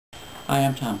Hi,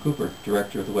 I'm Tom Cooper,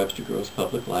 Director of the Webster Groves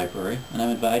Public Library, and I'm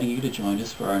inviting you to join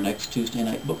us for our next Tuesday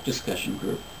night book discussion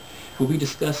group. We'll be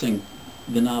discussing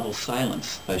the novel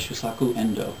Silence by Shusaku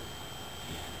Endo.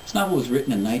 This novel was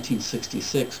written in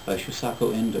 1966 by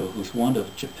Shusaku Endo, who's one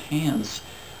of Japan's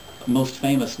most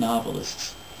famous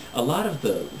novelists. A lot of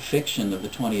the fiction of the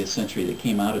 20th century that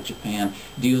came out of Japan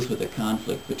deals with the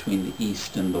conflict between the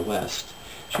East and the West.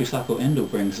 Shusaku Endo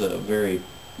brings a very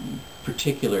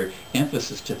particular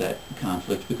emphasis to that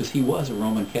conflict because he was a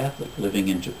Roman Catholic living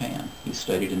in Japan. He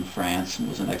studied in France and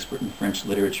was an expert in French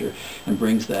literature and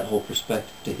brings that whole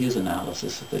perspective to his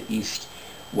analysis of the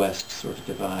East-West sort of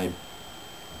divide.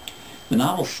 The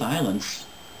novel Silence,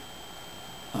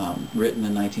 written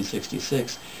in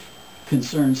 1966,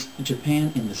 concerns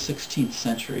Japan in the 16th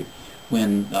century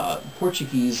when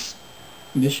Portuguese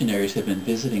missionaries had been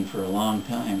visiting for a long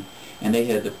time, and they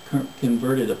had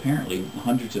converted apparently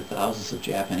hundreds of thousands of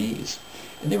Japanese.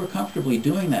 And they were comfortably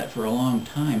doing that for a long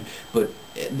time, but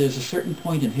there's a certain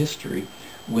point in history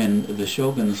when the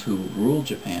shoguns who ruled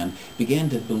Japan began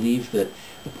to believe that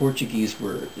the Portuguese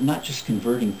were not just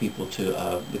converting people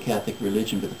to the Catholic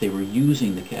religion, but that they were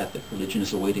using the Catholic religion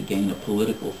as a way to gain a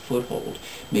political foothold,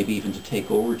 maybe even to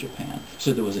take over Japan.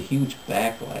 So there was a huge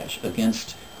backlash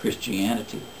against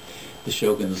Christianity. The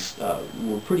shoguns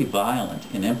were pretty violent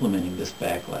in implementing this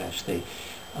backlash. They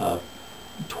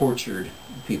tortured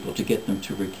people to get them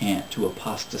to recant, to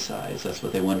apostatize. That's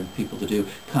what they wanted people to do,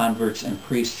 converts and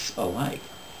priests alike.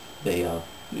 They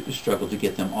struggled to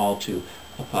get them all to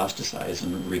apostatize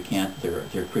and recant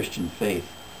their Christian faith.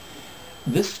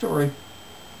 This story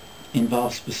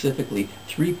involves specifically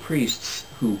 3 priests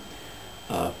who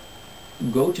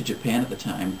go to Japan at the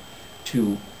time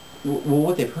to, well,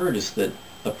 what they've heard is that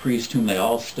a priest whom they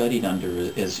all studied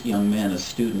under as young men, as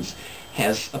students,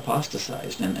 has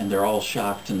apostatized, and they're all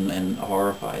shocked and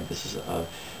horrified. This is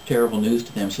terrible news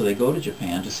to them, so they go to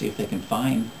Japan to see if they can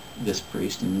find this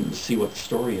priest and see what the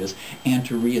story is, and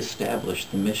to reestablish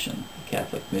the mission, the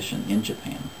Catholic mission in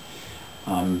Japan.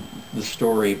 The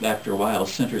story, after a while,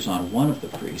 centers on one of the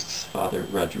priests, Father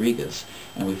Rodriguez,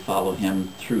 and we follow him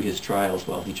through his trials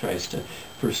while he tries to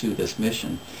pursue this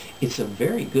mission. It's a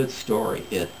very good story.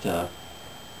 It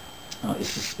is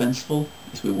suspenseful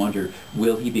as we wonder,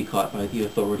 will he be caught by the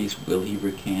authorities? Will he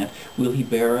recant? Will he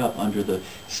bear up under the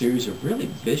series of really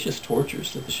vicious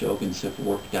tortures that the shoguns have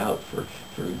worked out for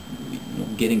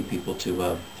getting people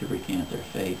to recant their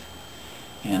faith?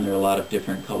 And there are a lot of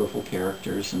different colorful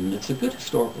characters, and it's a good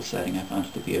historical setting. I found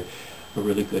it to be a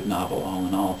really good novel all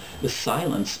in all. The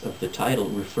silence of the title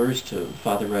refers to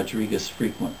Father Rodriguez's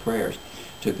frequent prayers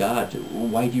to God.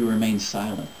 Why do you remain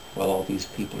silent while all these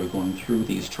people are going through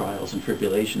these trials and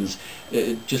tribulations,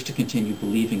 just to continue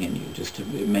believing in you, just to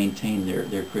maintain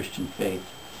their Christian faith?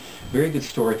 Very good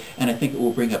story, and I think it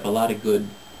will bring up a lot of good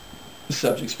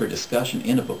subjects for discussion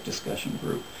in a book discussion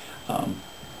group.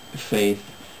 Faith,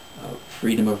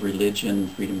 freedom of religion,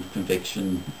 freedom of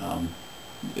conviction,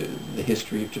 the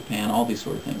history of Japan, all these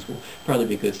sort of things will probably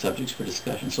be good subjects for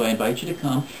discussion. So I invite you to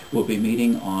come. We'll be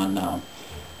meeting on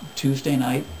Tuesday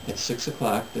night at 6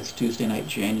 o'clock. That's Tuesday night,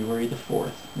 January the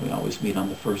 4th. We always meet on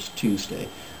the first Tuesday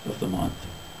of the month.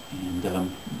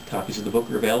 And copies of the book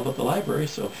are available at the library,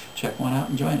 so check one out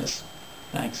and join us.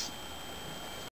 Thanks.